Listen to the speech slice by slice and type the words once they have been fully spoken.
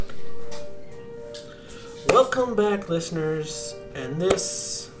Welcome back, listeners, and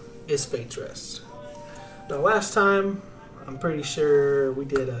this is Fate's Rest. Now, last time, I'm pretty sure we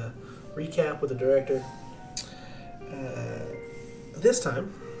did a recap with the director. This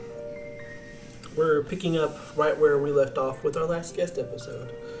time, we're picking up right where we left off with our last guest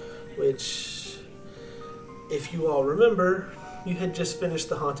episode, which, if you all remember, you had just finished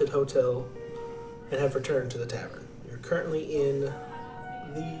the haunted hotel and have returned to the tavern. You're currently in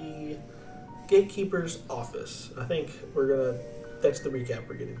the gatekeeper's office. I think that's the recap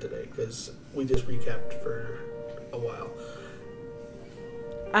we're getting today, because we just recapped for a while.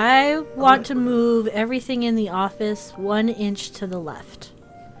 I want to move everything in the office 1 inch to the left.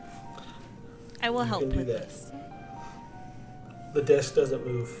 I will help with that. this. The desk doesn't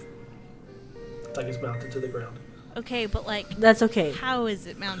move. Like it's mounted to the ground. Okay, but That's okay. how is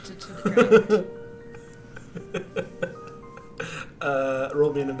it mounted to the ground?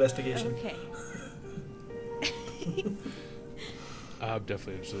 Roll me an investigation. Okay. I'm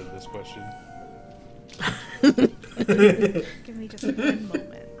definitely interested in this question. Give me just one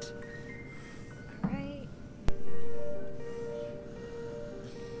moment. Alright.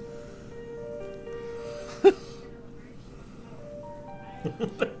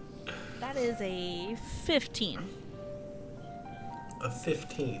 That is a 15. A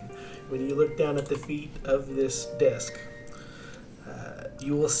 15. When you look down at the feet of this desk,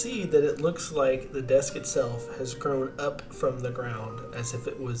 you will see that it looks like the desk itself has grown up from the ground as if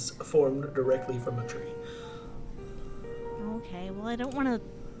it was formed directly from a tree. Okay, well I don't want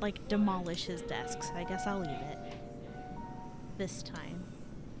to demolish his desk, so I guess I'll leave it. This time.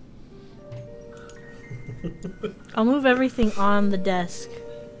 I'll move everything on the desk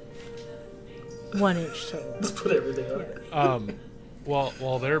 1 inch to the left. Let's put everything on it.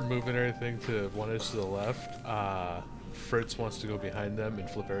 While they're moving everything to 1 inch to the left, Fritz wants to go behind them and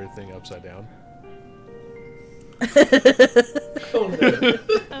flip everything upside down. Oh, no.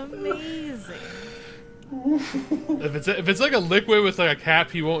 Amazing. If it's like a liquid with like a cap,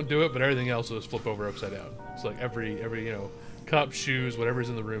 he won't do it, but everything else will just flip over upside down. So like every cup, shoes, whatever's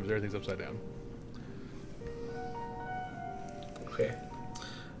in the room, everything's upside down. Okay.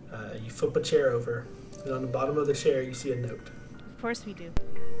 You flip a chair over, and on the bottom of the chair you see a note. Of course we do.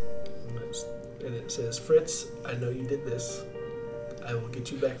 And it says, "Fritz, I know you did this. I will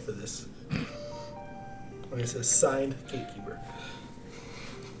get you back for this." And it says, "Signed, Gatekeeper."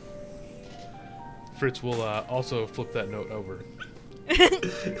 Fritz will also flip that note over.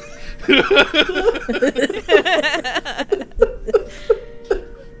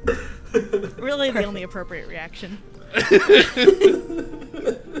 Really the only appropriate reaction.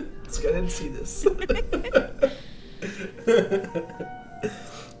 This guy didn't see this.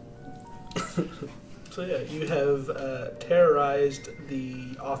 So yeah, you have terrorized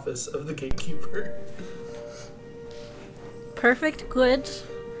the office of the Gatekeeper. Perfect, good.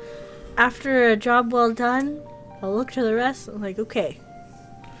 After a job well done, I'll look to the rest. I'm like, okay,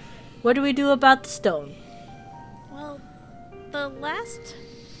 what do we do about the stone? Well, the last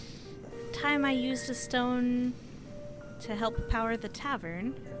time I used a stone to help power the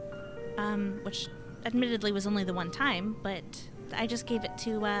tavern, which admittedly was only the one time, but I just gave it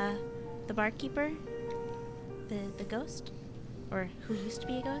to the barkeeper, the ghost, or who used to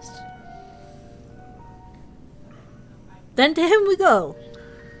be a ghost. Then to him we go.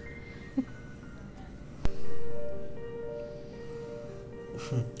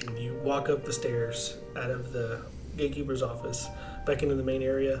 You walk up the stairs out of the Gatekeeper's office, back into the main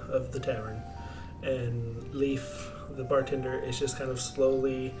area of the tavern, and Leaf, the bartender, is just kind of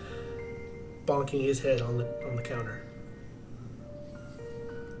slowly bonking his head on the counter.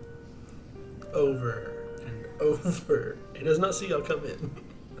 Over and over. He does not see y'all come in.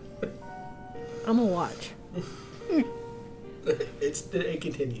 I'm gonna watch. It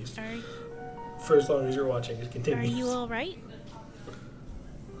continues. Are For as long as you're watching, it Are continues. you all right?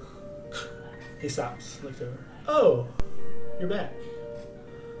 He stops, looks over. Oh, you're back.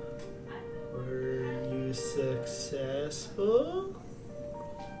 Were you successful?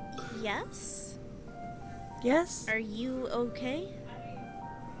 Yes. Yes? Are you okay?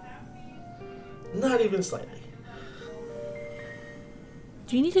 Not even slightly.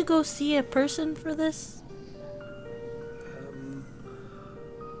 Do you need to go see a person for this?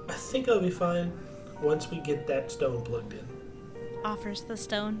 I think I'll be fine once we get that stone plugged in. Offers the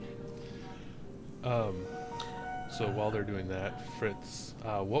stone. So while they're doing that, Fritz,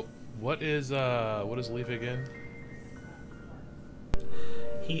 what is Leaf again?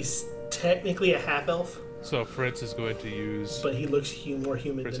 He's technically a half elf, So Fritz is going to use. but he looks more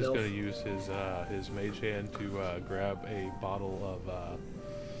human Fritz than is elf. going to use his mage hand to grab a bottle of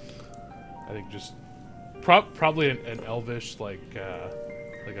I think just Probably an elvish like a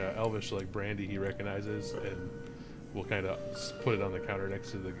elvish like brandy he recognizes, and we'll kind of put it on the counter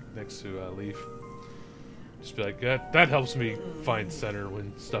next to Leaf. Just be like, that helps me find center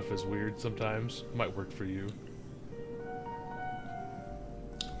when stuff is weird. Sometimes might work for you.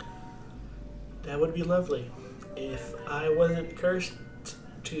 That would be lovely if I wasn't cursed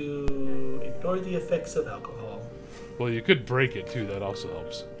to ignore the effects of alcohol. Well, you could break it too. That also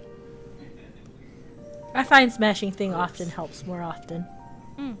helps. I find smashing thing often helps more often.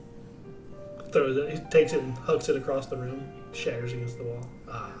 Throws it. He takes it and hucks it across the room. Shatters against the wall.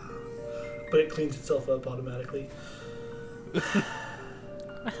 But it cleans itself up automatically.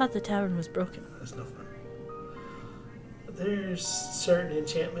 I thought the tavern was broken. That's no fun. There's certain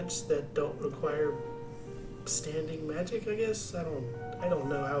enchantments that don't require standing magic, I guess. I don't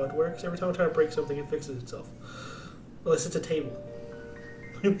know how it works. Every time I try to break something, it fixes itself. Unless it's a table.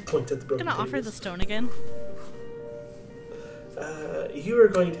 Point at the broken Gonna offer tables. the stone again. You are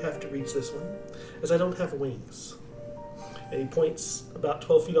going to have to reach this one, as I don't have wings. And he points about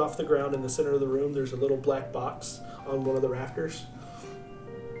 12 feet off the ground in the center of the room. There's a little black box on one of the rafters.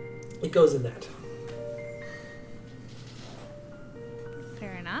 It goes in that.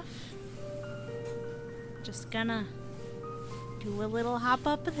 Fair enough. Just gonna do a little hop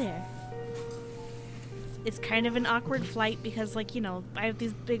up there. It's kind of an awkward flight because, like, you know, I have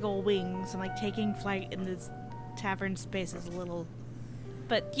these big old wings, and, like, taking flight in this tavern space is a little...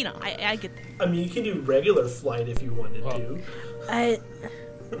 But, you know, I get that. I mean, you can do regular flight if you wanted to.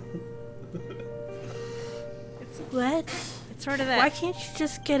 What? It's sort of that... Why can't you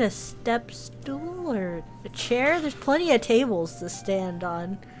just get a step stool or a chair? There's plenty of tables to stand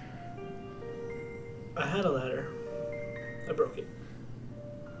on. I had a ladder. I broke it.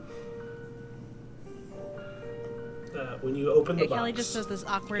 When you open the box, Kelly just does this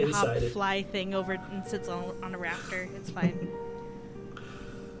awkward inside hop it- fly thing over and sits on a rafter. It's fine.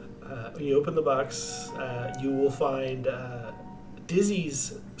 when you open the box, you will find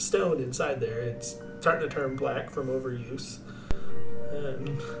Dizzy's stone inside there. It's starting to turn black from overuse. And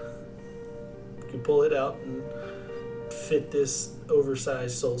you can pull it out and fit this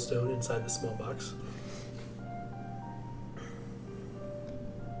oversized soul stone inside the small box.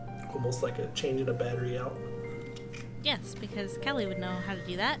 Almost like changing a battery out. Yes, because Kelly would know how to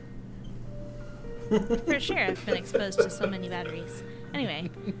do that. For sure, I've been exposed to so many batteries.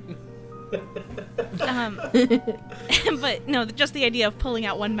 Anyway. But no, just the idea of pulling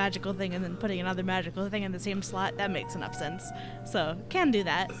out one magical thing and then putting another magical thing in the same slot, that makes enough sense. So, can do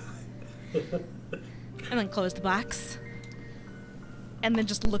that. And then close the box. And then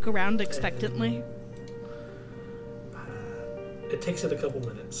just look around expectantly. It takes it a couple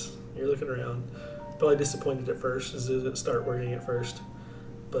minutes. You're looking around. Probably disappointed at first as it start working at first.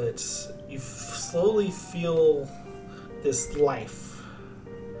 But you slowly feel this life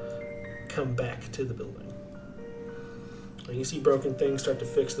come back to the building. And you see broken things start to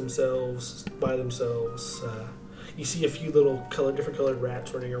fix themselves by themselves. You see a few little different colored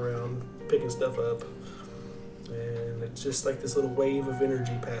rats running around, picking stuff up. And it's just like this little wave of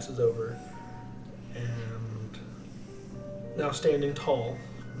energy passes over. And now standing tall,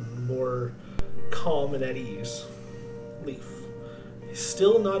 more calm and at ease, Leaf. He's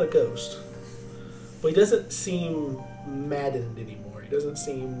still not a ghost, but he doesn't seem maddened anymore. He doesn't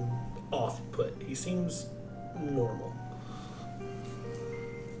seem off-put. He seems normal.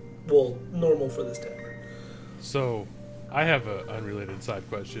 Well, normal for this tavern. So, I have an unrelated side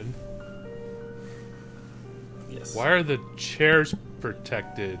question. Yes. Why are the chairs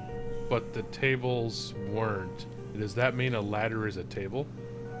protected, but the tables weren't? Does that mean a ladder is a table?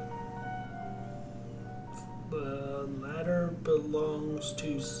 The ladder belongs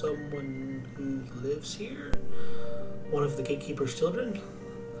to someone who lives here. One of the gatekeeper's children.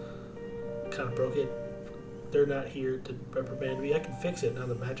 Kind of broke it. They're not here to reprimand me. I can fix it now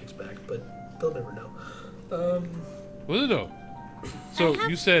the magic's back, but they'll never know. Well, no. So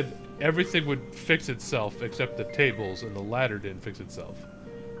you said everything would fix itself except the tables, and the ladder didn't fix itself.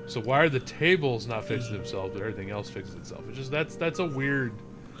 So why are the tables not fixing themselves, but everything else fixes itself? It's just that's a weird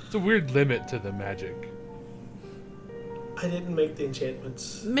limit to the magic. I didn't make the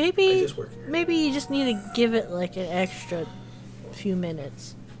enchantments. I Maybe just work here. maybe you just need to give it like an extra few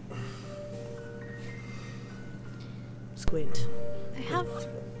minutes. Squint.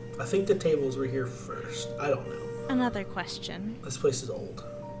 I think the tables were here first. I don't know. Another question. This place is old.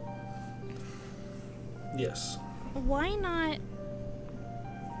 Yes. Why not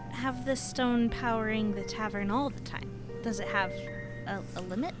have the stone powering the tavern all the time? Does it have a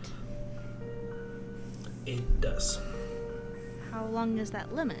limit? It does. How long is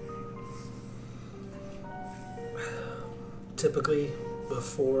that limit? typically,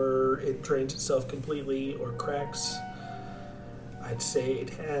 before it drains itself completely or cracks, I'd say it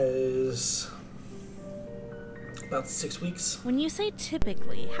has about 6 weeks. When you say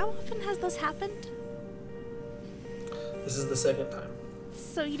typically, how often has this happened? This is the second time.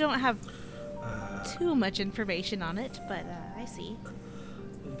 So you don't have Uh, too much information on it, but I see.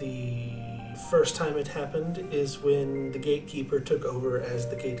 The first time it happened is when the gatekeeper took over as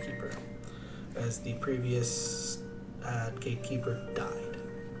the gatekeeper, as the previous gatekeeper died.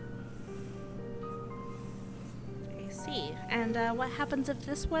 I see. And what happens if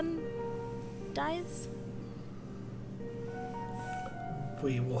this one dies?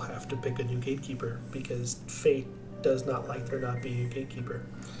 We will have to pick a new gatekeeper because fate does not like there not being a gatekeeper.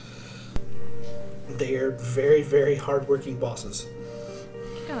 They are very, very hardworking bosses.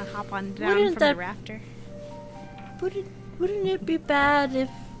 I'm gonna hop on down Wouldn't from that- the rafter. Wouldn't it be bad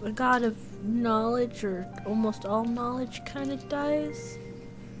if a god of knowledge or almost all knowledge kind of dies?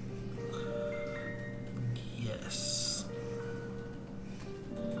 Yes.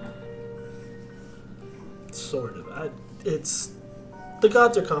 Sort of. It's the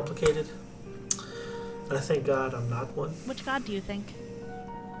gods are complicated. And I thank God I'm not one. Which god do you think?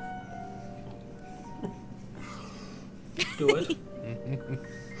 Do it.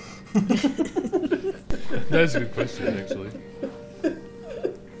 That's a good question, actually.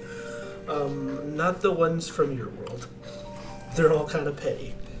 Not the ones from your world. They're all kind of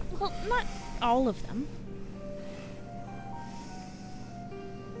petty. Well, not all of them.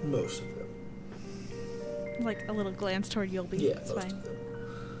 Most of them. Like a little glance toward Yulby. Yeah, It's most fine.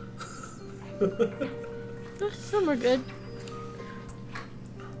 of them. Some are good.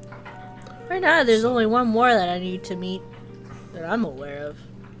 Right now, there's only one more that I need to meet that I'm aware of.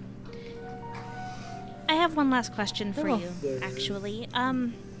 I have one last question for Oh. you, There- actually.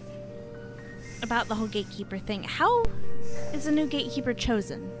 About the whole gatekeeper thing. How is a new gatekeeper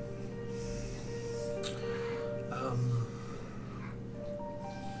chosen?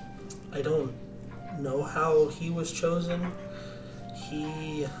 I don't know how he was chosen.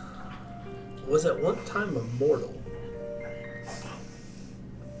 He was at one time immortal.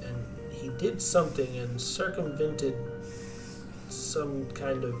 And he did something and circumvented some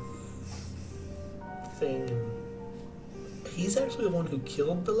kind of thing. He's actually the one who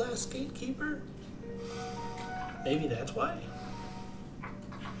killed the last gatekeeper. Maybe that's why.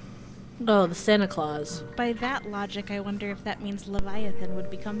 Oh, the Santa Claus. By that logic, I wonder if that means Leviathan would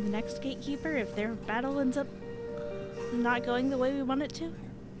become the next gatekeeper if their battle ends up not going the way we want it to.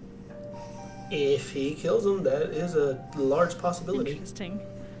 If he kills him, that is a large possibility. Interesting.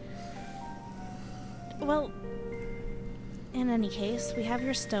 Well, in any case, we have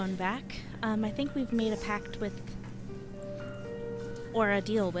your stone back. I think we've made a pact with, or a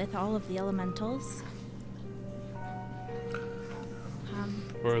deal with, all of the elementals.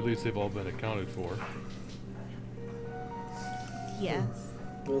 Or at least they've all been accounted for. Yes.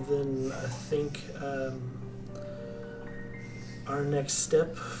 Well, then I think our next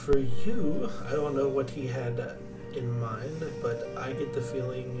step for you, I don't know what he had in mind, but I get the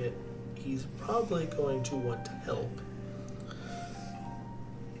feeling that he's probably going to want help.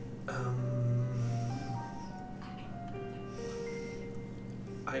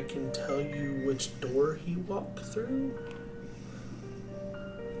 I can tell you which door he walked through.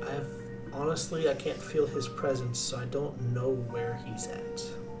 Honestly, I can't feel his presence, so I don't know where he's at.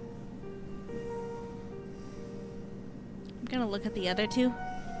 I'm gonna look at the other two.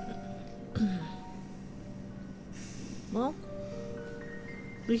 Well,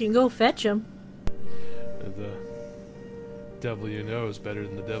 we can go fetch him. And the devil you know is better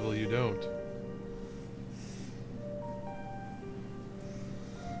than the devil you don't.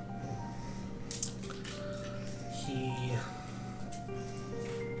 He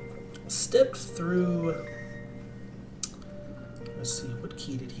stepped through. Let's see, what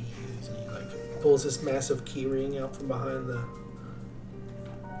key did he use? And he pulls this massive key ring out from behind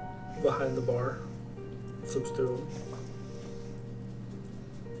the bar, flips through.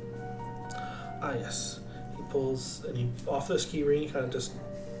 Ah, yes. He pulls and he off this key ring. He kind of just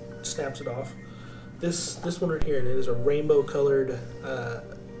snaps it off. This one right here, and it is a rainbow-colored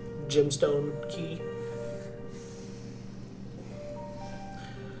gemstone key.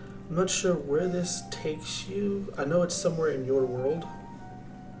 I'm not sure where this takes you. I know it's somewhere in your world.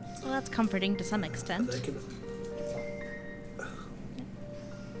 Well, that's comforting to some extent.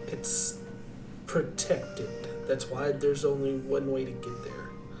 It's protected. That's why there's only one way to get there.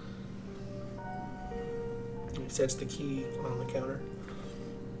 He sets the key on the counter.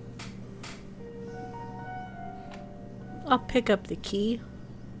 I'll pick up the key.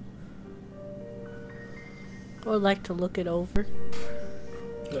 Or like to look it over.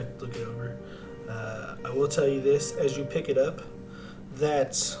 Look it over. I will tell you this: as you pick it up,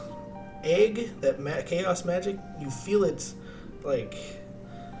 that egg, that chaos magic, you feel it like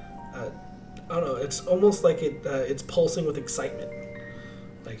I don't know. It's almost like it's pulsing with excitement.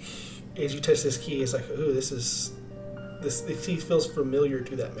 Like as you touch this key, it's like, ooh, this key feels familiar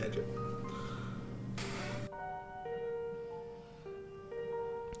to that magic.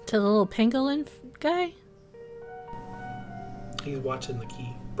 To the little pangolin guy? He's watching the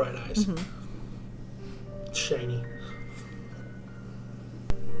key. Bright eyes. Mm-hmm. Shiny.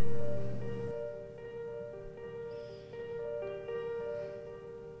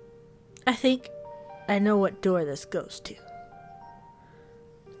 I think I know what door this goes to.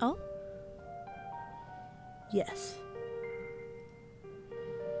 Oh? Yes.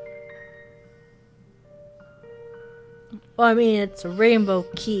 Well, I mean, it's a rainbow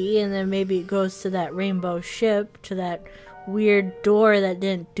key, and then maybe it goes to that rainbow ship, to that weird door that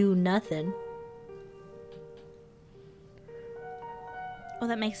didn't do nothing. Well,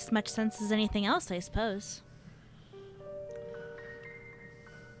 that makes as much sense as anything else, I suppose.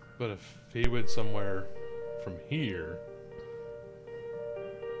 But if he went somewhere from here,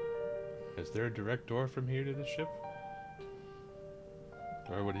 is there a direct door from here to the ship?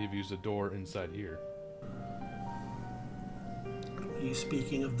 Or would he have used a door inside here? You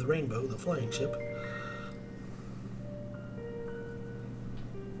speaking of the rainbow, the flying ship.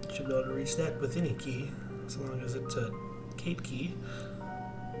 Should be able to reach that with any key, as long as it's a gate key.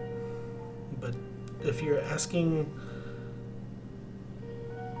 But if you're asking,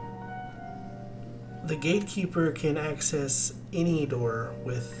 the gatekeeper can access any door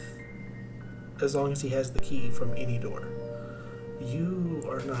as long as he has the key from any door. You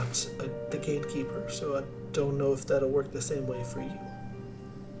are not the gatekeeper, so I don't know if that'll work the same way for you.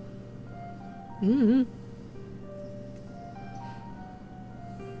 Mm-hmm.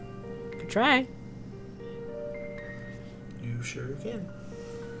 Could try. You sure can.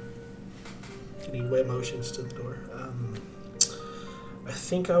 Any way motions to the door? I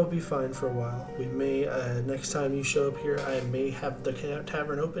think I will be fine for a while. We may, next time you show up here, I may have the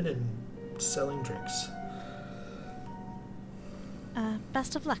tavern open and selling drinks.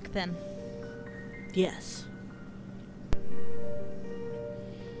 Best of luck, then. Yes.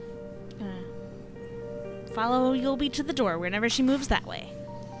 Follow Yulby to the door whenever she moves that way.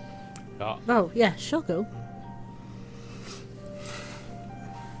 Oh, yeah, she'll go.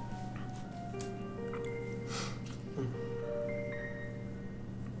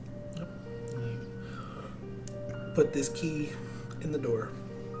 Put this key in the door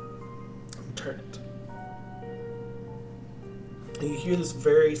and turn it. And you hear this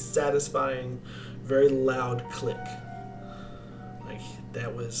very satisfying, very loud click. Like,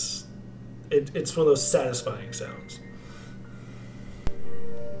 that was... It's one of those satisfying sounds.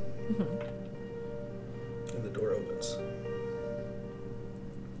 Mm-hmm. And the door opens.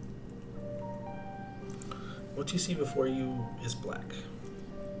 What you see before you is black.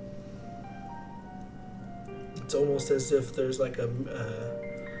 It's almost as if there's like a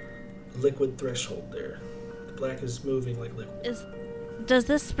liquid threshold there. The black is moving like liquid. Does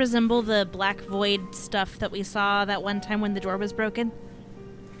this resemble the black void stuff that we saw that one time when the door was broken?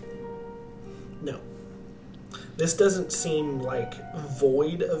 No. This doesn't seem like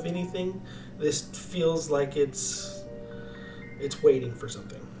void of anything. This feels like it's waiting for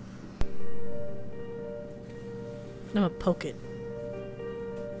something. I'm gonna poke it.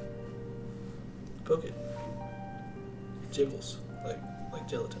 Poke it. Jiggles like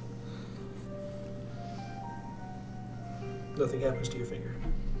gelatin. Nothing happens to your finger.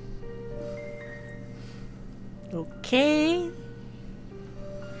 Okay.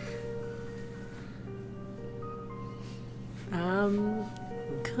 I'm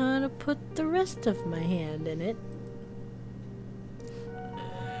gonna put the rest of my hand in it.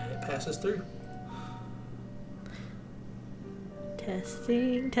 It passes through.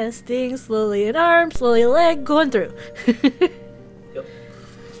 Testing, slowly an arm, slowly a leg, going through. Yep.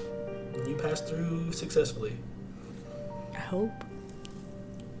 You pass through successfully. I hope.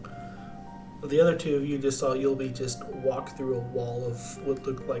 The other two of you just saw Yulby just walk through a wall of what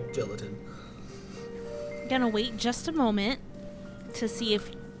looked like gelatin. Gonna wait just a moment to see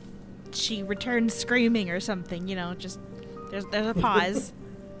if she returns screaming or something, just there's a pause.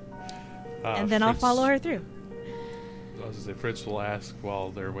 And then I'll follow her through. I was gonna say, Fritz will ask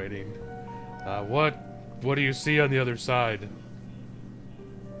while they're waiting, what do you see on the other side?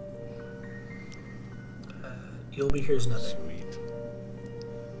 Yulby hears nothing. Sweet.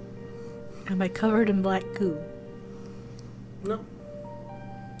 Am I covered in black goo? No.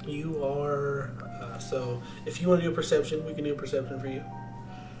 You are... so, if you want to do a perception, we can do a perception for you.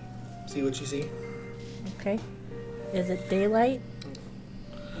 See what you see. Okay. Is it daylight?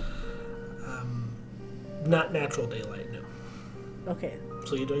 Not natural daylight, no. Okay.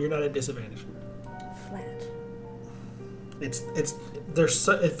 So you're not at disadvantage. Flat.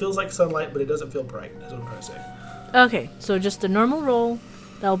 It feels like sunlight, but it doesn't feel bright. That's what I'm trying to say. Okay, so just a normal roll.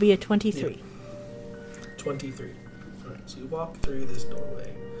 That'll be a 23. 23. All right. So you walk through this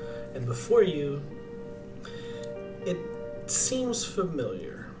doorway, and before you, it seems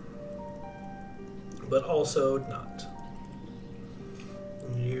familiar, but also not.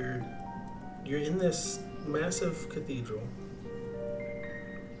 You're in this massive cathedral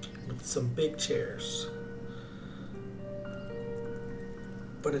with some big chairs,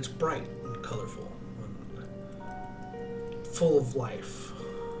 but it's bright and colorful, and full of life.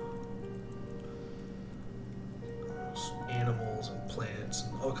 Animals and plants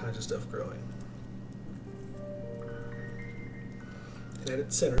and all kinds of stuff growing. And at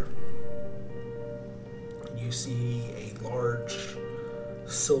its center, you see a large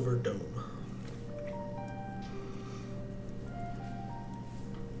silver dome.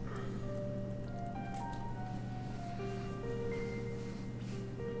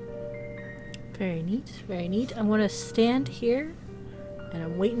 Very neat, very neat. I'm going to stand here, and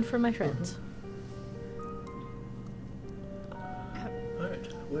I'm waiting for my friends.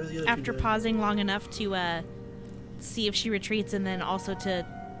 Alright, what are the other After two doing? pausing long enough to see if she retreats and then also to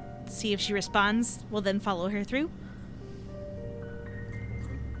see if she responds, we'll then follow her through.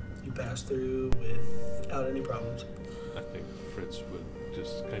 You pass through without any problems. I think Fritz would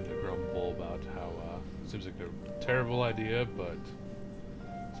just kind of grumble about how seems like a terrible idea, but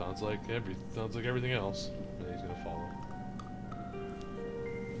sounds like everything else, and he's gonna follow.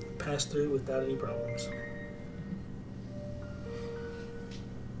 Pass through without any problems.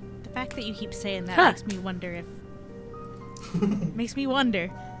 The fact that you keep saying that Huh. makes me wonder if... makes me wonder.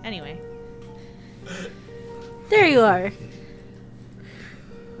 Anyway. There you are.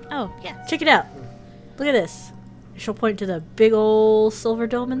 Oh, yes. Check it out. Look at this. She'll point to the big old silver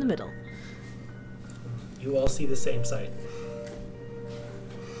dome in the middle. You all see the same sight.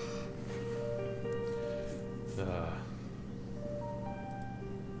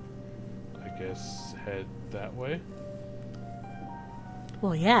 I guess head that way.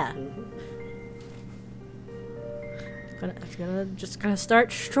 Well, yeah. Just gonna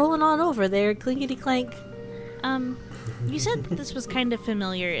start strolling on over there, clinkety clank. You said that this was kind of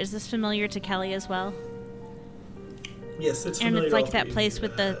familiar. Is this familiar to Kelly as well? Yes, it's And familiar. it's to all like that three. place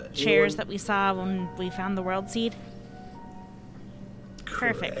with the chairs that we saw when we found the world seed?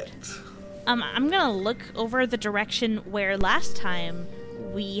 Perfect. Correct. I'm gonna look over the direction where last time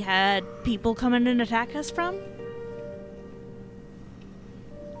we had people come in and attack us from.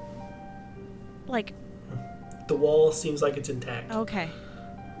 Like, The wall seems like it's intact. okay.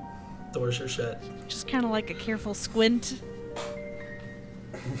 Doors are shut. Just kind of like a careful squint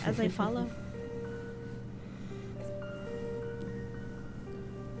as I follow.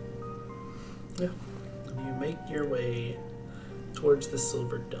 Yeah. You make your way towards the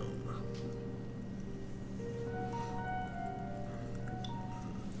silver dome.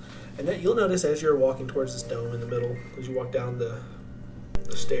 And that you'll notice as you're walking towards this dome in the middle, as you walk down the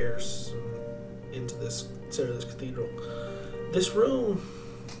stairs into this center of this cathedral, this room,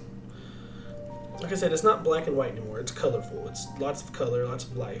 like I said, it's not black and white anymore. It's colorful. It's lots of color, lots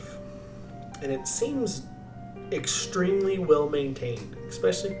of life. And it seems extremely well maintained,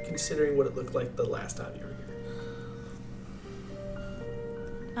 especially considering what it looked like the last time you were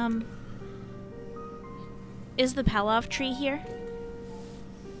here. Is the Palov tree here?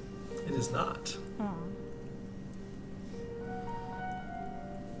 It is not.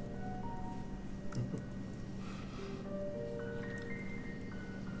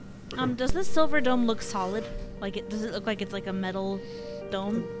 Does this silver dome look solid? Does it look like it's like a metal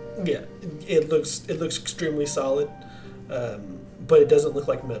dome? Yeah, it looks extremely solid, but it doesn't look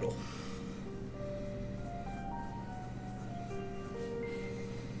like metal.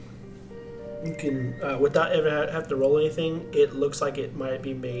 You can, without ever having to roll anything, it looks like it might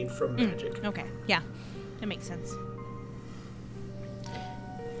be made from magic. Okay, yeah. That makes sense.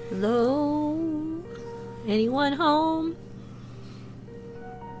 Hello? Anyone home?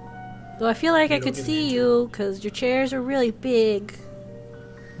 Though I feel like You I don't could get see into you, because your chairs are really big.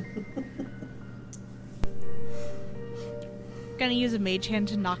 Gonna use a mage hand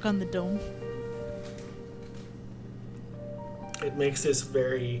to knock on the dome. It makes this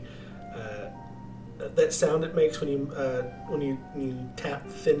very that sound it makes when you tap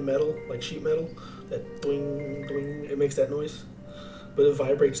thin metal, like sheet metal. That doing. It makes that noise. but it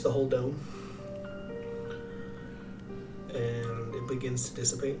vibrates the whole dome. And it begins to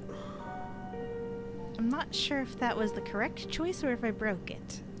dissipate. I'm not sure if that was the correct choice or if I broke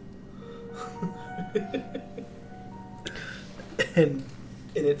it. And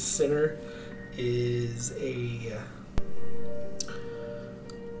in its center is a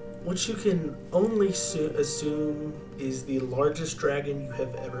what you can only assume is the largest dragon you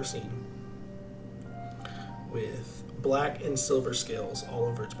have ever seen, with black and silver scales all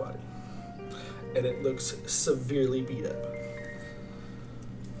over its body, and it looks severely beat up,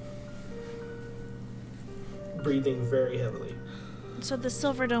 breathing very heavily. So the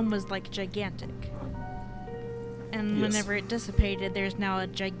silver dome was like gigantic. And Yes. whenever it dissipated, there's now a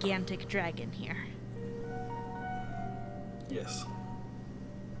gigantic dragon here. Yes.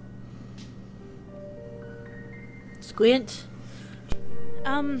 Squint.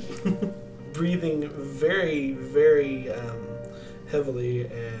 Breathing very, very heavily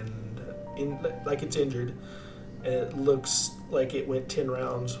and like it's injured. And it looks like it went 10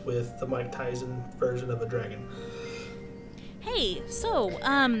 rounds with the Mike Tyson version of a dragon. Hey, so,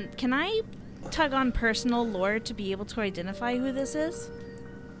 can I tug on personal lore to be able to identify who this is?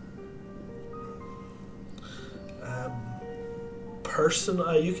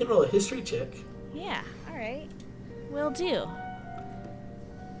 You can roll a history check. Yeah, alright. Will do.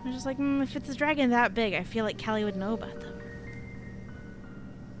 I'm just like, if it's a dragon that big, I feel like Callie would know about them.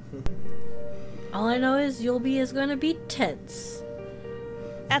 All I know is Yulby is going to be tense.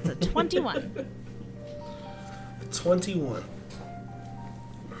 That's a 21. 21.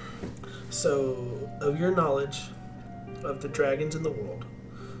 So, of your knowledge of the dragons in the world,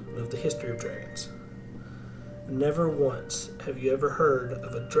 and of the history of dragons, never once have you ever heard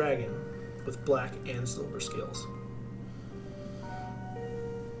of a dragon with black and silver scales.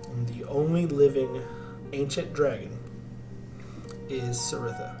 And the only living ancient dragon is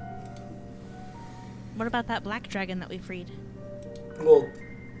Saritha. What about that black dragon that we freed? Well,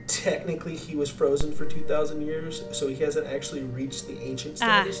 technically he was frozen for 2,000 years, so he hasn't actually reached the ancient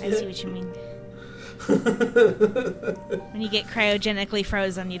status I yet. see what you mean. When you get cryogenically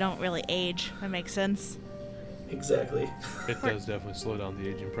frozen, you don't really age. That makes sense. Exactly. It does definitely slow down the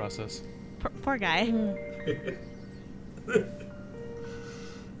aging process. Poor guy.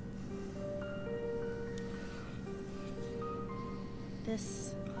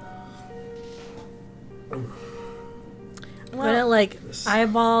 This. I'm gonna like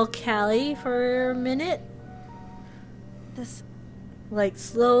eyeball Callie for a minute, This. like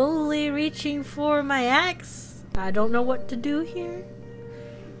slowly reaching for my axe. I don't know what to do here.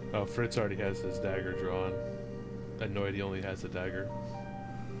 Oh, Fritz already has his dagger drawn. Annoyed he only has the dagger.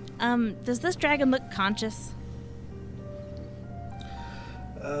 Does this dragon look conscious?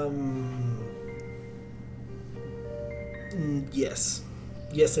 Yes.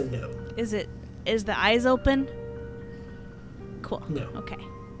 Yes and no. Is the eyes open? Cool. No. Okay.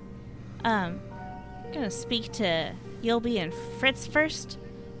 I'm gonna speak to Yulby and Fritz first,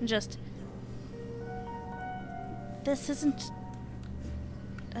 and just. This isn't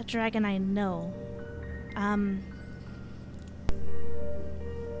a dragon I know.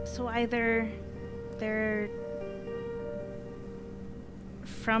 So either they're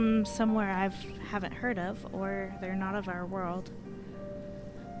from somewhere I haven't heard of, or they're not of our world.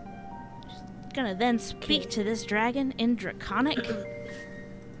 Gonna then speak to this dragon in Draconic.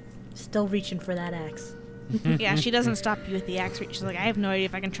 Still reaching for that axe. Yeah, she doesn't stop you with the axe reach. She's like, I have no idea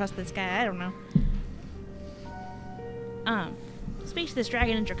if I can trust this guy. I don't know. Speak to this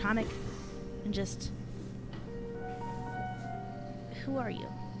dragon in Draconic and just. Who are you?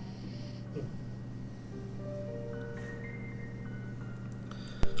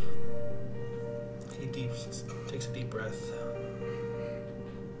 He takes a deep breath.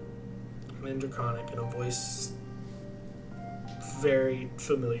 I'm in Draconic in a voice very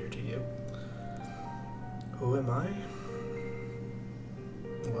familiar to you. Who am I?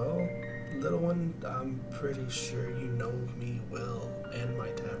 Well, little one, I'm pretty sure you know me well and my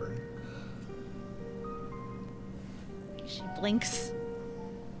tavern. She blinks.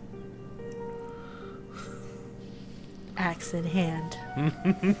 Axe in hand.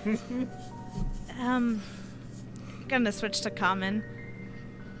 Gonna switch to common.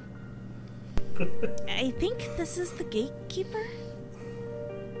 I think this is the gatekeeper.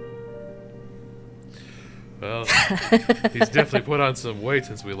 Well, he's definitely put on some weight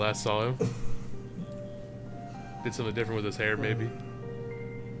since we last saw him. Did something different with his hair, maybe.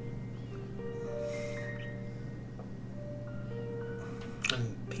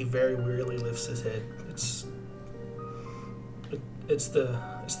 And he very wearily lifts his head. It's the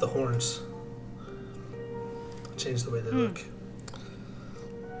horns. Change the way they look.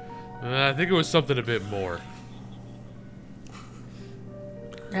 I think it was something a bit more.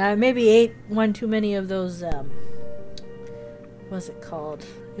 Maybe ate one too many of those. What's it called?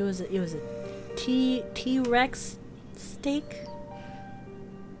 It was a T-Rex steak.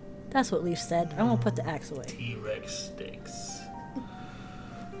 That's what Leaf said. I won't put the axe away. T-Rex steaks.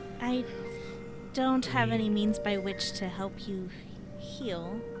 I don't have any means by which to help you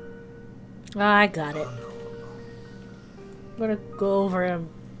heal. I got it. I'm gonna go over and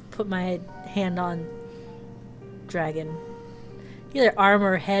put my hand on dragon. Either arm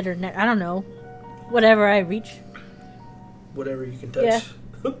or head or neck. I don't know. Whatever I reach. Whatever you can touch. Yeah.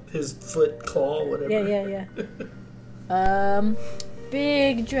 His foot, claw, whatever. Yeah.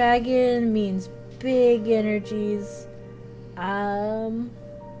 Big dragon means big energies. I'm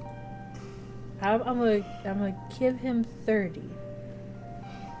gonna give him 30.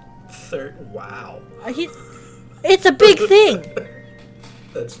 Wow. It's a big thing.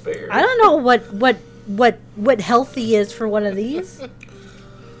 That's fair. I don't know what healthy is for one of these.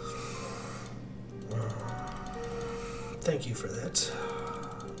 Thank you for that.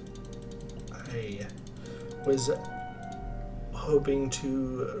 I was hoping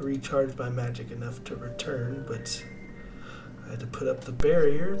to recharge my magic enough to return, but I had to put up the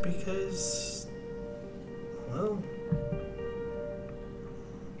barrier because, well,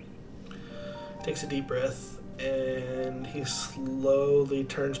 takes a deep breath and he slowly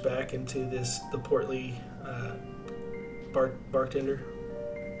turns back into the portly bartender.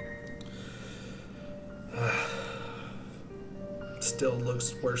 Still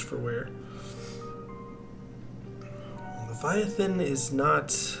looks worse for wear. Leviathan is not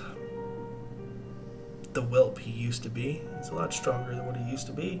the whelp he used to be. He's a lot stronger than what he used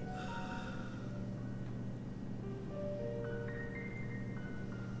to be.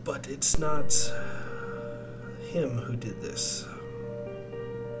 But it's not him who did this.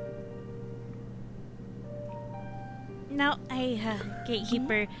 Now,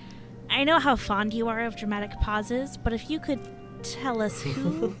 Gatekeeper, I know how fond you are of dramatic pauses, but if you could tell us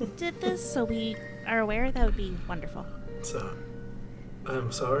who did this so we are aware, that would be wonderful. So,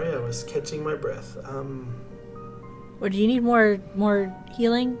 I'm sorry, I was catching my breath. Or do you need more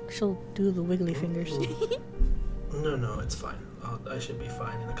healing? She'll do the wiggly fingers. No, it's fine. I should be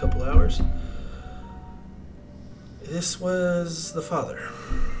fine in a couple hours. This was the father.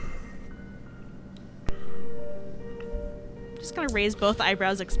 Just gonna raise both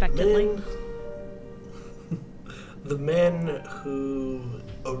eyebrows expectantly. The man who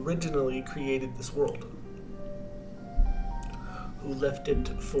originally created this world. Who left it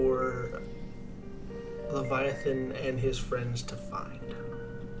for Leviathan and his friends to find.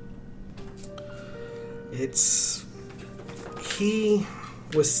 He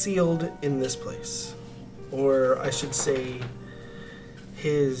was sealed in this place. Or I should say,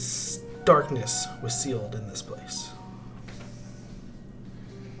 his darkness was sealed in this place.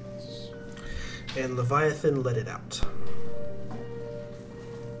 And Leviathan let it out.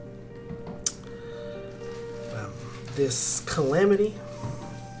 This calamity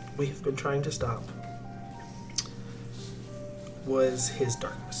we have been trying to stop was his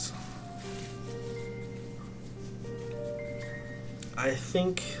darkness. I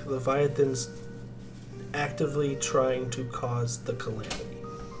think Leviathan's actively trying to cause the calamity.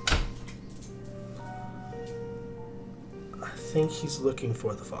 I think he's looking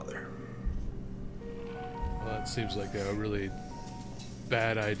for the father. Well, that seems like a really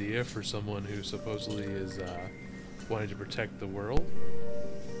bad idea for someone who supposedly is wanting to protect the world.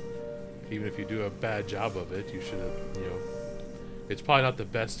 Even if you do a bad job of it, you should have, it's probably not the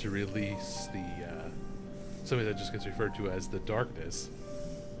best to release the something that just gets referred to as the darkness.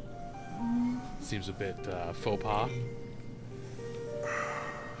 Seems a bit faux pas.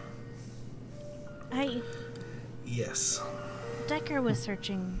 Yes. Decker was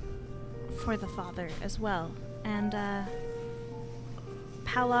searching for the father as well, and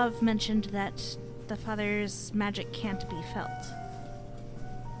Palov mentioned that the father's magic can't be felt.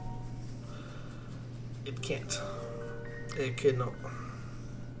 It can't. It cannot.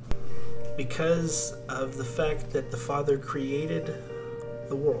 Because of the fact that the father created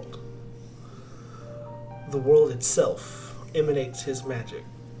the world. The world itself emanates his magic.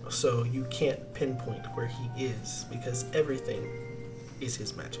 So you can't pinpoint where he is because everything is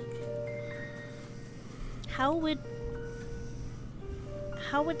his magic. How would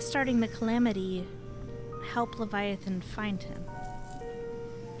starting the calamity help Leviathan find him?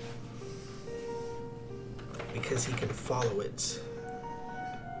 Because he can follow it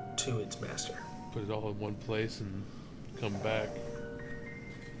to its master. Put it all in one place and come back.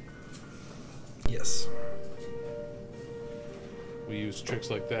 Yes. We use tricks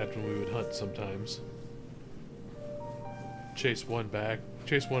like that when we would hunt sometimes. Chase one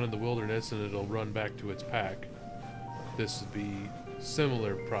in the wilderness and it'll run back to its pack. This would be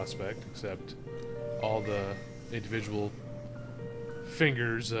similar prospect, except all the individual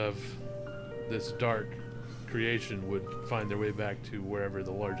fingers of this dark creation would find their way back to wherever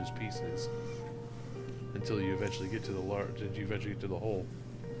the largest piece is, until you eventually get to the hole.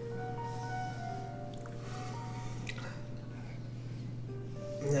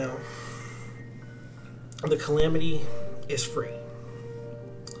 Now, the calamity is free.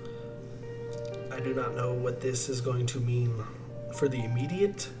 I do not know what this is going to mean for the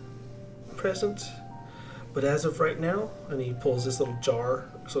immediate present, but as of right now, and he pulls this little jar,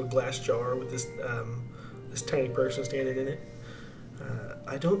 sort of glass jar with this this tiny person standing in it.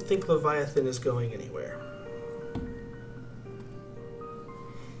 I don't think Leviathan is going anywhere.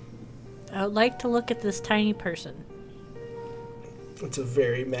 I would like to look at this tiny person. It's a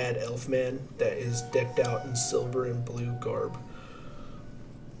very mad elf man that is decked out in silver and blue garb.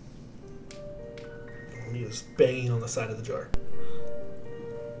 And he is banging on the side of the jar.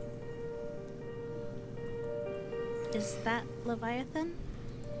 Is that Leviathan?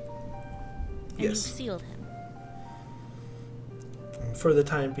 And Yes. you've sealed him. For the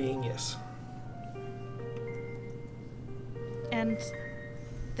time being, yes. And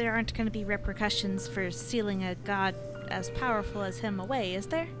there aren't going to be repercussions for sealing a god as powerful as him away, is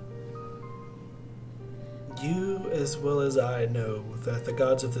there? You, as well as I, know that the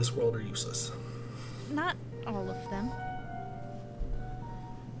gods of this world are useless. Not all of them.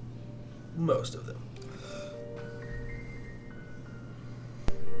 Most of them.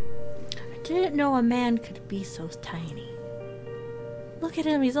 I didn't know a man could be so tiny. Look at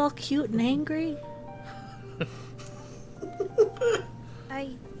him, he's all cute and angry.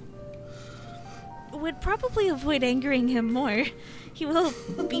 I would probably avoid angering him more. He will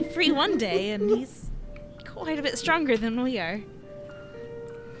be free one day, and he's quite a bit stronger than we are.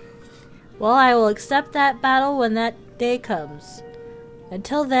 Well, I will accept that battle when that day comes.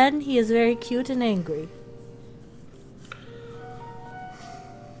 Until then, he is very cute and angry.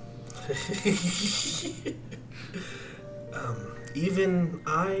 Even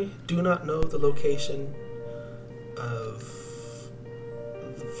I do not know the location of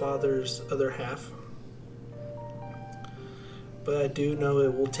the father's other half. But I do know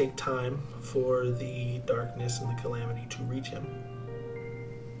it will take time for the darkness and the calamity to reach him.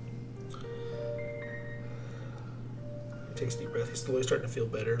 He takes a deep breath. He's slowly starting to feel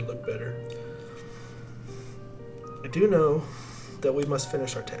better, look better. I do know that we must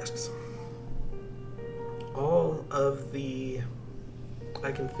finish our tasks. All of the...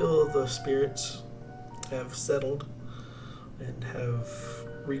 I can feel the spirits have settled and have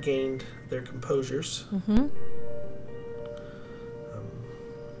regained their composures. Mm-hmm.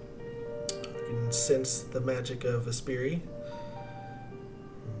 I can sense the magic of Aspiri.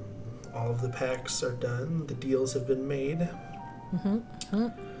 All of the packs are done. The deals have been made. Mm-hmm.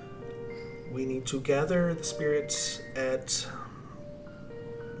 Mm-hmm. We need to gather the spirits at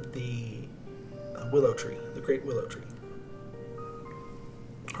the willow tree, the great willow tree.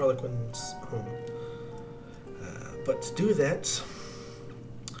 Harlequin's home. But to do that,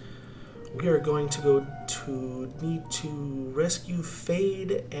 we are going to need to rescue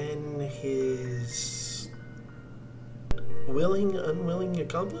Fade and his unwilling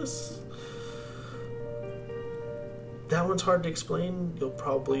accomplice. That one's hard to explain. You'll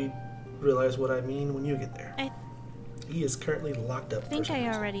probably realize what I mean when you get there. He is currently locked up. I think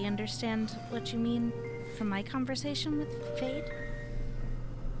I already understand what you mean from my conversation with Fade.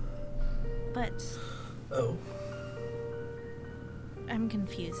 But Oh. I'm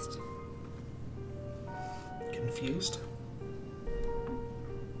confused. Confused?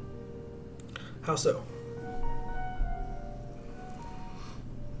 How so?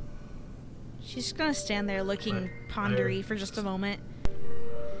 She's just gonna stand there looking pondery for just a moment.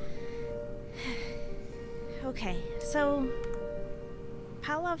 Okay, so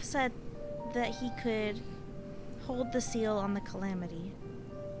Pavlov said that he could hold the seal on the calamity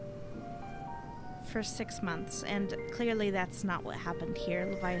for 6 months, and clearly that's not what happened here.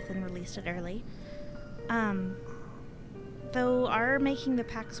 Leviathan released it early. Though our making the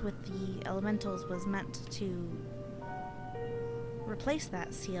pacts with the elementals was meant to replace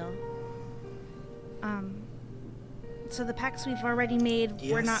that seal. So the pacts we've already made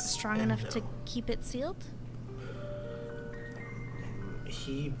were not Yes strong and enough no. to keep it sealed?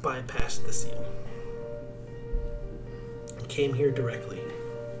 He bypassed the seal. And came here directly.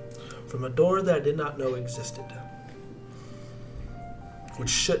 From a door that I did not know existed. Which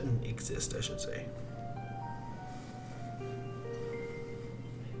shouldn't exist, I should say.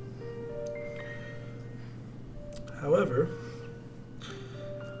 However,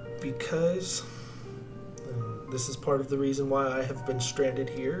 because and this is part of the reason why I have been stranded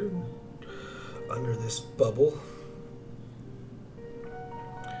here under this bubble.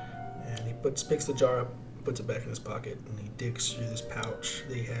 And he picks the jar up, puts it back in his pocket, and he digs through this pouch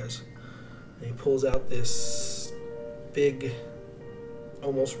that he has. And he pulls out this big,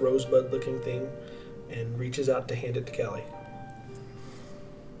 almost rosebud-looking thing and reaches out to hand it to Callie.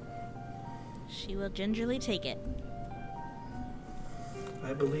 She will gingerly take it.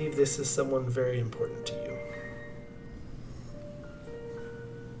 I believe this is someone very important to you.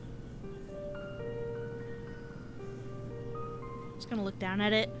 Just gonna look down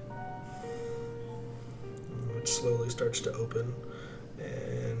at it. It slowly starts to open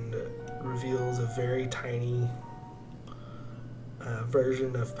and reveals a very tiny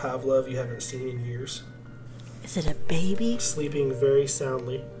version of Pavlov you haven't seen in years. Is it a baby? Sleeping very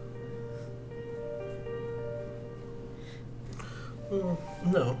soundly.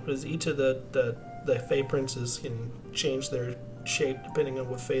 No, because each of the Fey princes can change their shape depending on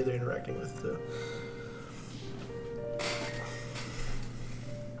what Fey they're interacting with.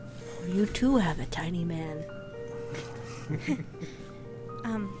 You too have a tiny man.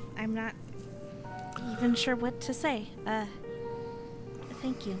 I'm not even sure what to say.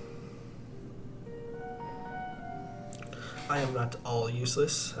 Thank you. I am not all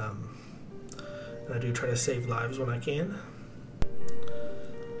useless, and I do try to save lives when I can.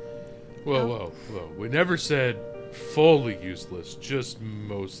 Whoa. We never said fully useless, just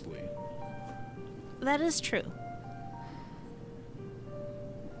mostly. That is true.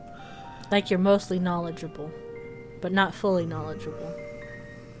 Like you're mostly knowledgeable, but not fully knowledgeable.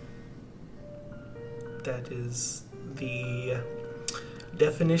 That is the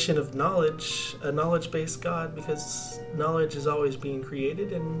definition of knowledge, a knowledge-based God, because knowledge is always being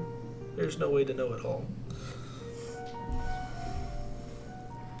created and there's no way to know it all.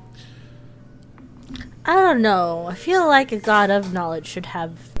 I don't know. I feel like a god of knowledge should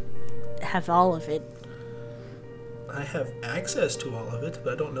have all of it. I have access to all of it,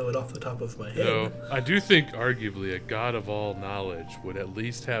 but I don't know it off the top of my head. No, I do think arguably a god of all knowledge would at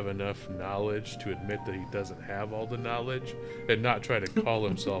least have enough knowledge to admit that he doesn't have all the knowledge and not try to call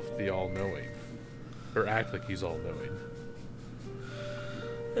himself the all-knowing or act like he's all-knowing.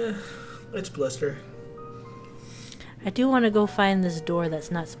 It's bluster. I do want to go find this door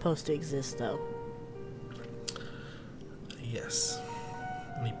that's not supposed to exist, though. Yes.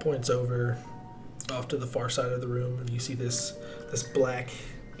 And he points over off to the far side of the room, and you see this black,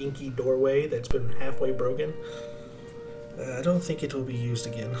 inky doorway that's been halfway broken. I don't think it will be used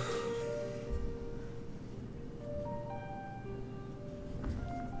again.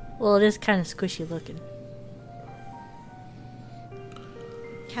 Well, it is kind of squishy looking.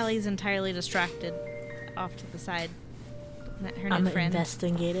 Callie's entirely distracted off to the side. Met her I'm new gonna friend.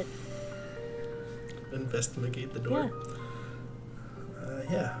 investigate it. Investigate the door.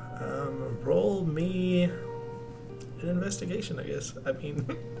 Yeah. Roll me an investigation, I guess. I mean,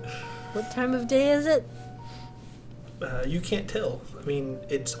 What time of day is it? you can't tell. I mean,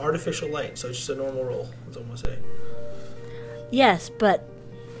 it's artificial light, so it's just a normal roll, as I'm gonna say. Yes, but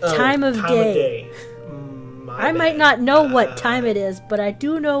time of day. My I might bad. not know what time it is, but I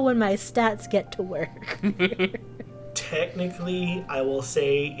do know when my stats get to work. Technically, I will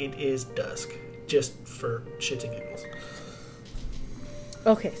say it is dusk, just for shits and giggles.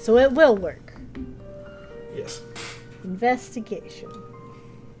 Okay, so it will work. Yes. Investigation.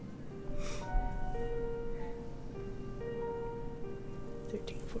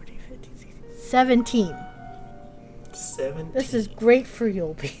 $13, $14, $15, $16, $17. 17. This is great for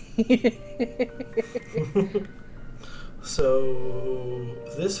Yulby. So,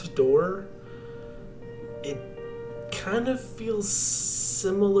 this door, it kind of feels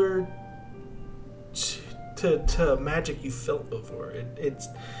similar to magic you felt before. It's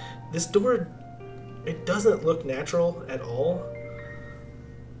this door, it doesn't look natural at all.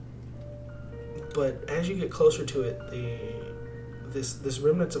 But as you get closer to it, this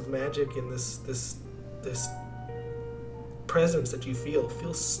remnants of magic and this presence that you feel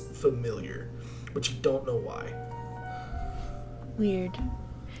feels familiar, but you don't know why.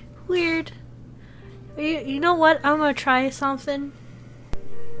 Weird. You know what? I'm gonna try something.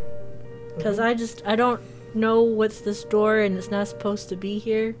 Because I don't know what's this door and it's not supposed to be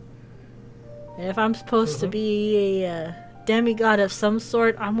here. And if I'm supposed to be a demigod of some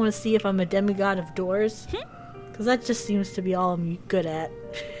sort, I'm gonna see if I'm a demigod of doors. Because that just seems to be all I'm good at.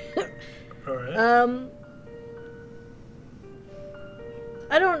 Alright.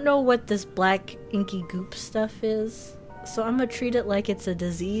 I don't know what this black inky goop stuff is, so I'm gonna treat it like it's a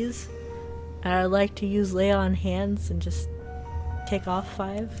disease I'd like to use lay on hands and just take off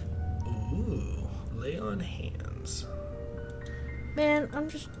 5. Ooh, lay on hands. Man,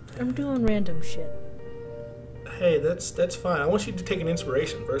 I'm doing random shit. Hey, that's fine. I want you to take an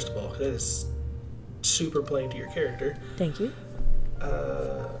inspiration first of all, because that is super plain to your character. Thank you.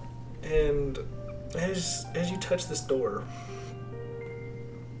 And as you touch this door,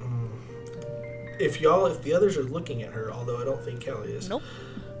 if the others are looking at her, although I don't think Callie is. Nope.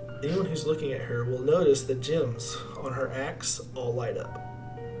 Anyone who's looking at her will notice the gems on her axe all light up.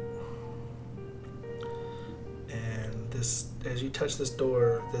 And as you touch this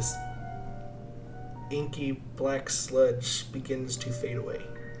door, this inky black sludge begins to fade away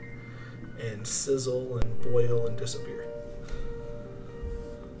and sizzle and boil and disappear.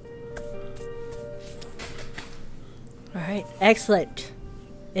 Alright, excellent.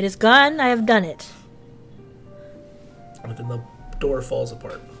 It is gone, I have done it. And then the door falls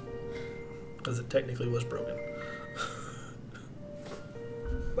apart. Because it technically was broken.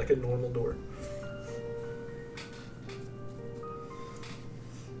 Like a normal door.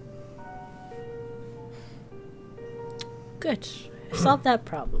 Good. I solved that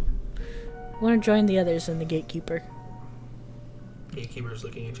problem. I want to join the others in the gatekeeper. Gatekeeper's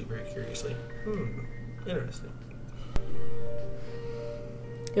looking at you very curiously. Interesting.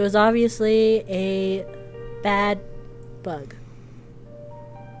 It was obviously a bad bug.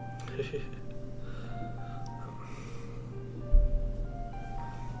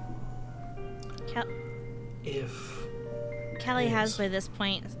 If Callie has by this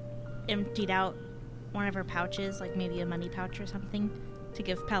point emptied out one of her pouches, like maybe a money pouch or something, to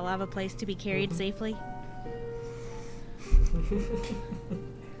give Palav a place to be carried safely.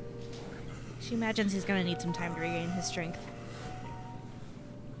 She imagines he's going to need some time to regain his strength.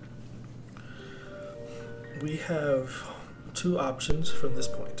 we have 2 options from this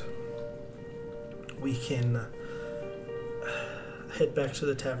point. We can head back to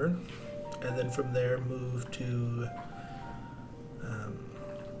the tavern, and then from there move to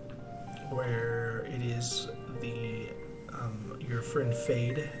where it is the your friend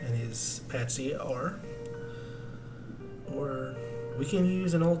Fade and his Patsy are, or we can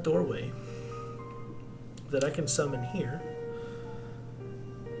use an old doorway that I can summon here.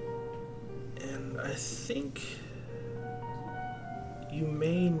 And I think you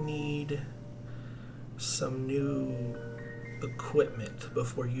may need some new equipment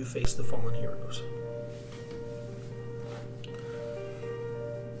before you face the fallen heroes.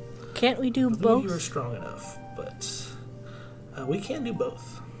 Can't we do I believe both? you are strong enough, but we can do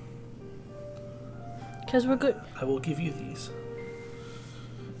both. Because we're good. I will give you these.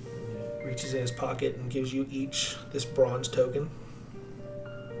 He reaches in his pocket and gives you each this bronze token.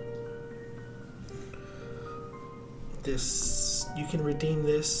 This, you can redeem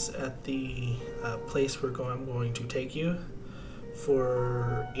this at the place I'm going to take you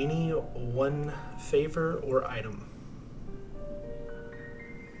for any one favor or item.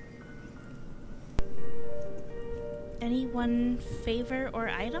 Any one favor or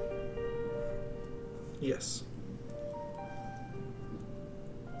item? Yes.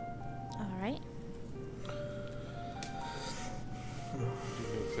 Alright.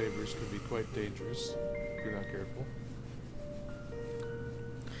 Doing favors can be quite dangerous if you're not careful.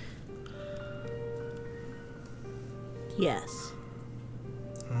 Yes.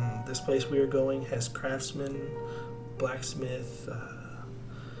 This place we are going has craftsmen, blacksmith,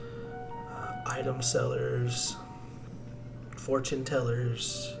 item sellers, fortune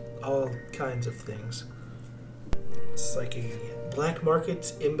tellers, all kinds of things. It's like a black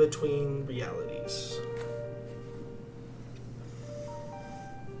market in between realities.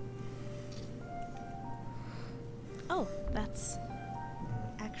 Oh, that's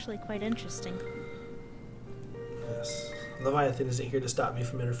actually quite interesting. Yes. Leviathan isn't here to stop me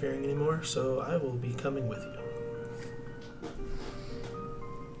from interfering anymore, so I will be coming with you.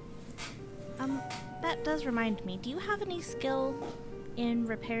 That does remind me. Do you have any skill in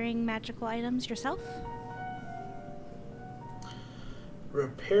repairing magical items yourself?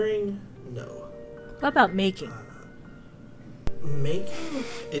 Repairing? No. What about making? Making?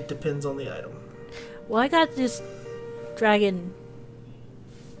 It depends on the item. Well, I got this dragon.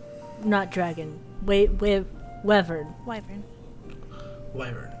 Not dragon. Wyvern. Wyvern.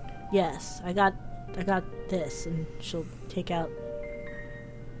 Wyvern. Yes, I got this, and she'll take out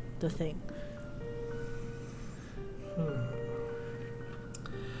the thing.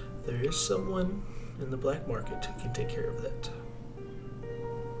 There is someone in the black market who can take care of that.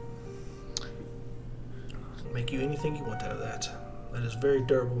 Make you anything you want out of that. That is very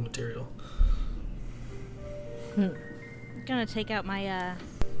durable material. I'm gonna take out my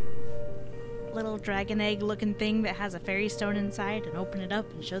little dragon egg looking thing that has a fairy stone inside and open it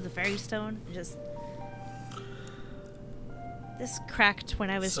up and show the fairy stone. Just this cracked when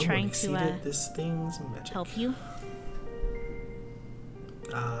I was trying to this thing's magic. help you.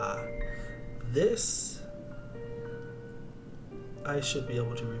 This I should be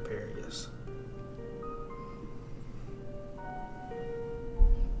able to repair, yes.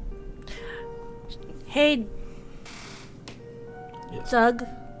 Hey, Yes. Doug,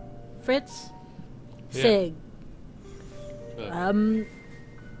 Fritz, Yeah. Sig.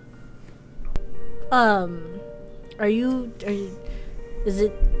 Are you? Is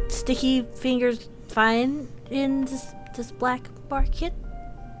it Sticky Fingers fine in this black market?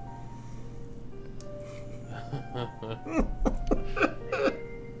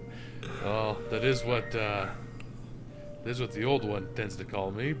 Oh, that is what the old one tends to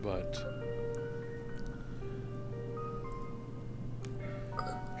call me, but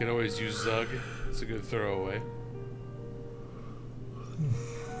can always use Zug. It's a good throwaway.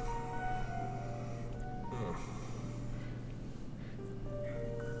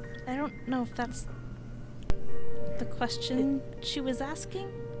 I don't know if that's the question she was asking.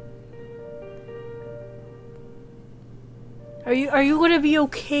 Are you gonna be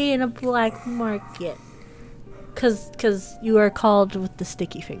okay in a black market? Cause you are called with the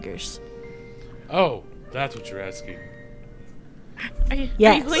Sticky Fingers. Oh, that's what you're asking. Are you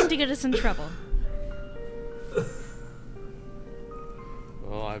Yes. going to get us in trouble?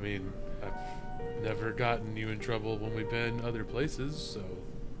 Well, I mean, I've never gotten you in trouble when we've been other places, so.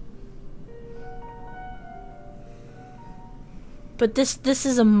 But this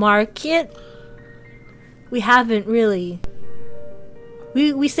is a market. We haven't really.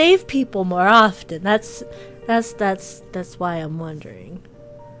 We save people more often. That's why I'm wondering.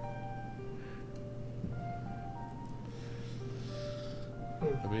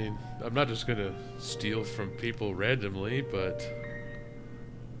 I mean, I'm not just gonna steal from people randomly, but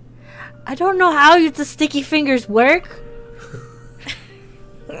I don't know how the Sticky Fingers work.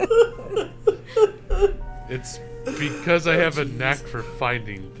 it's because I have a knack for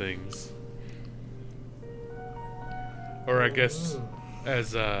finding things. Or I guess,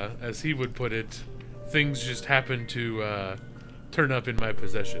 as he would put it, things just happen to turn up in my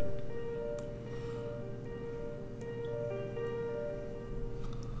possession.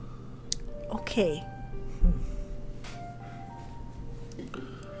 Okay.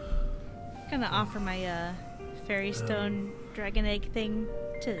 Gonna offer my fairy stone dragon egg thing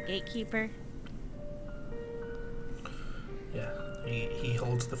to the gatekeeper. Yeah, he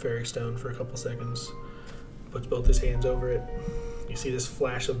holds the fairy stone for a couple seconds, puts both his hands over it. You see this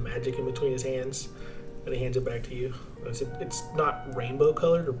flash of magic in between his hands, and he hands it back to you. It's not rainbow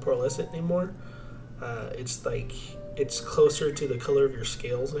colored or pearlescent anymore. It's closer to the color of your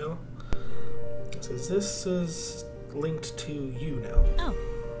scales now. It says this is linked to you now. Oh,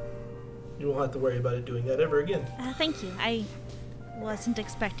 You won't have to worry about it doing that ever again. thank you. I wasn't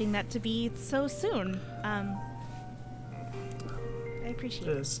expecting that to be so soon. I appreciate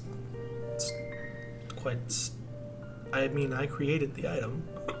it. It's quite. I mean, I created the item.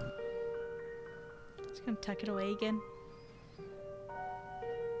 Just gonna tuck it away again.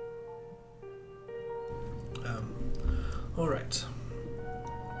 All right.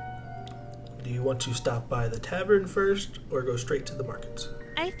 Do you want to stop by the tavern first, or go straight to the market?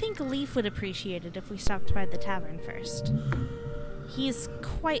 I think Leaf would appreciate it if we stopped by the tavern first. He's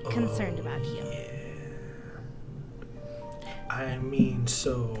quite concerned about you. I mean,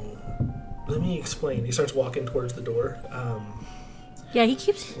 so let me explain. He starts walking towards the door. Yeah, he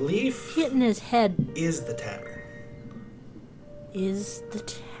keeps Leaf hitting his head. is the tavern. Is the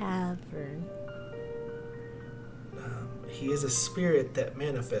tavern. He is a spirit that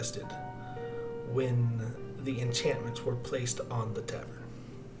manifested when the enchantments were placed on the tavern.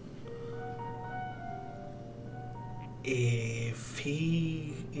 If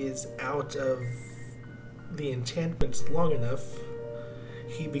he is out of the enchantments long enough,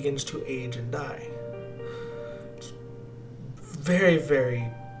 he begins to age and die. It's very, very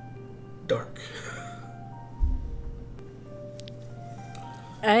dark.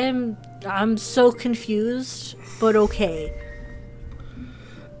 I'm so confused, but okay.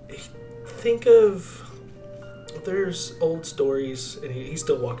 Think of, there's old stories, and he's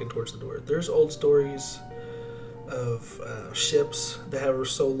still walking towards the door. There's old stories of ships that were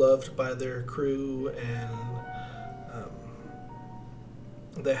so loved by their crew and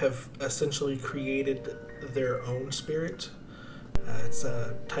that have essentially created their own spirit. It's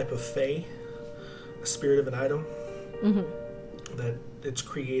a type of fae, a spirit of an item, that it's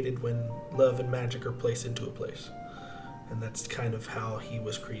created when love and magic are placed into a place. And that's kind of how he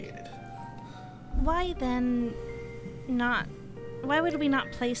was created. why then not... Why would we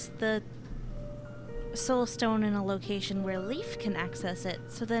not place the Soul Stone in a location where Leaf can access it,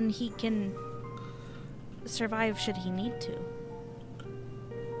 so then he can survive should he need to?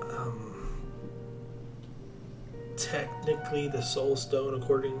 Technically, the Soul Stone,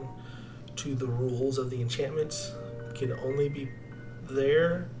 according to the rules of the enchantments, can only be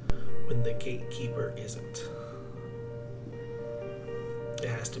there when the gatekeeper isn't. It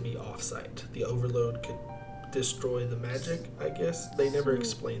has to be off-site. The overload could destroy the magic, I guess. They never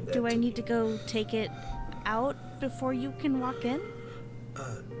explained that. Do I to need me. to go take it out before you can walk in?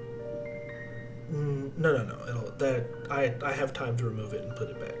 No. I have time to remove it and put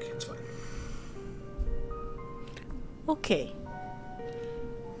it back. It's fine. Okay.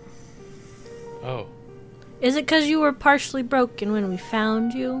 Oh, Is it because you were partially broken when we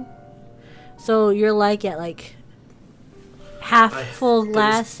found you? So you're like at like half full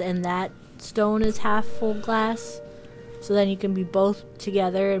glass and that stone is half full glass? So then you can be both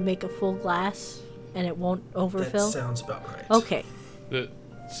together and make a full glass and it won't overfill? That sounds about right. Okay.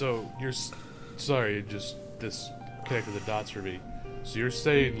 so you're sorry, just this connected the dots for me. So you're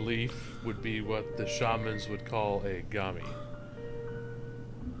saying Leaf would be what the shamans would call a Gami,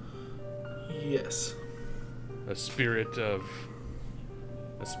 Yes. a spirit of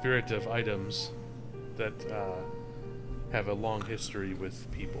items that have a long history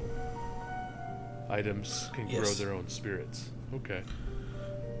with people. Items can grow Yes. their own spirits. Okay.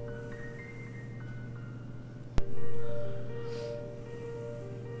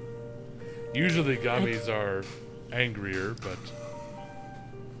 Usually Gamis are angrier, but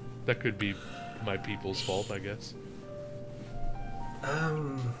that could be my people's fault, I guess.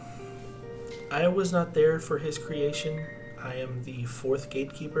 I was not there for his creation. I am the fourth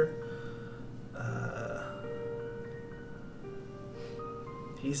gatekeeper.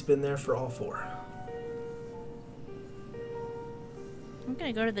 He's been there for all four. I'm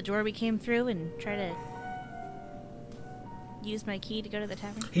gonna go to the door we came through and try to use my key to go to the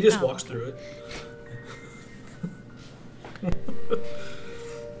tavern. He just Oh, walks through it.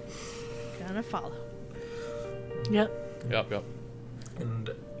 Gonna follow. Yep. Yep.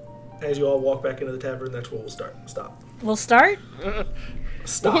 And as you all walk back into the tavern, that's where we'll start. Stop. We'll start?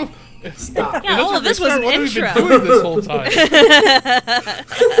 Stop. Stop. Yeah, all of this was an What have we intro. been doing this whole time?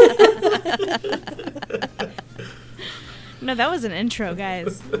 No, that was an intro,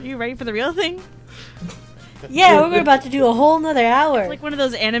 guys. Are you ready for the real thing? Yeah, we're about to do a whole nother hour. It's like one of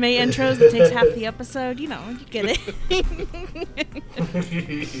those anime intros that takes half the episode. You know, you get it.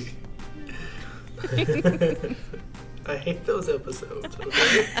 I hate those episodes.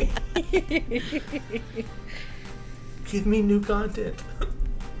 Okay? Give me new content.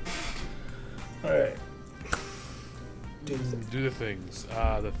 Alright. Do the things.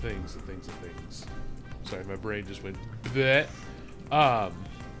 The things. Sorry, my brain just went bleh.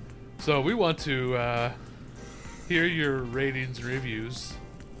 So we want to hear your ratings and reviews.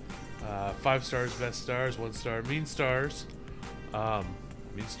 5 stars, best stars, 1 star, mean stars.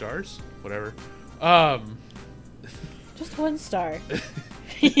 Mean stars? Whatever. Just 1 star.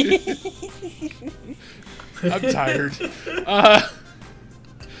 I'm tired.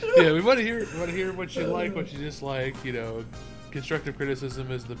 Yeah, we want to hear what you like, what you dislike. You know, constructive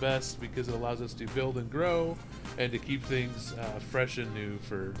criticism is the best because it allows us to build and grow, and to keep things fresh and new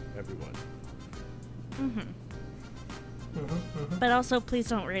for everyone. But also, please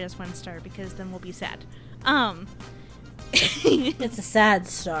don't rate us 1 star because then we'll be sad. It's a sad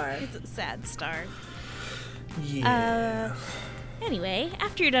star. It's a sad star. Yeah. Anyway,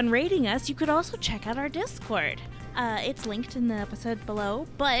 after you're done rating us, you could also check out our Discord. It's linked in the episode below,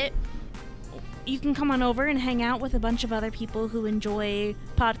 but you can come on over and hang out with a bunch of other people who enjoy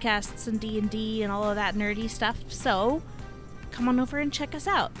podcasts and D&D and all of that nerdy stuff. So, come on over and check us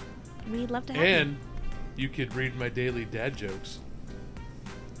out. We'd love to have you. And you could read my daily dad jokes.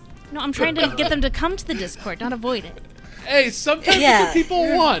 No, I'm trying to get them to come to the Discord, not avoid it. Hey, sometimes Yeah. that's what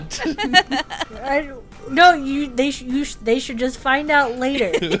people want. They should just find out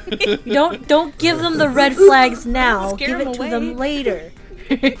later. Don't give them the red flags now. Scare Give it them to away. them later.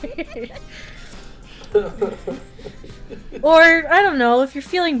 Or I don't know, if you're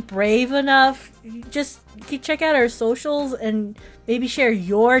feeling brave enough, just check out our socials and maybe share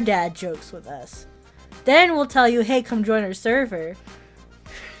your dad jokes with us. Then we'll tell you, hey, come join our server.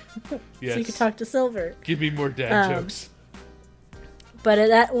 Yes. So you can talk to Silver. Give me more dad Um, jokes. But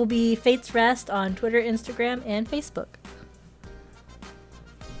that will be Fate's Rest on Twitter, Instagram, and Facebook.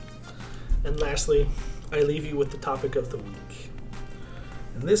 And lastly, I leave you with the topic of the week.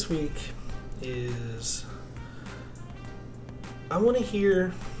 And this week is... I want to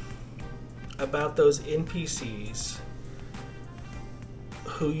hear about those NPCs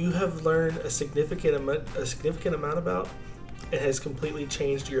who you have learned a significant amount about, and has completely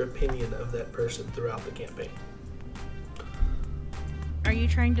changed your opinion of that person throughout the campaign? Are you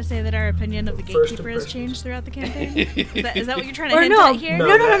trying to say that our opinion of the First gatekeeper has impressions. changed throughout the campaign? Is that what you're trying to Or hint no. at here? No,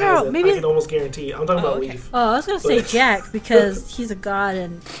 that hasn't. maybe- I can almost guarantee. I'm talking about okay. Leaf. Oh, I was gonna say But- Jack because he's a god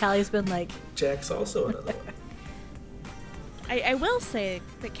and Callie's been like, Jack's also another one. I will say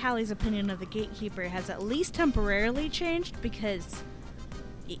that Callie's opinion of the gatekeeper has at least temporarily changed because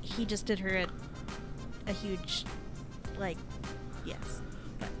he just did her a huge, like, yes.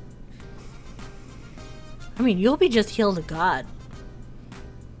 But I mean, you'll be just healed a god.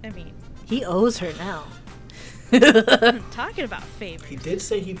 I mean, He owes her now. talking about favors. He did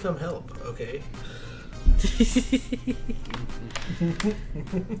say he'd come help. Okay.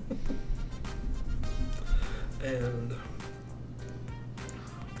 And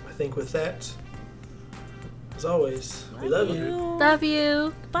I think with that, as always, we love you. Love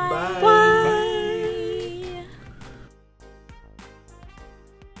you. Bye. Bye. Bye.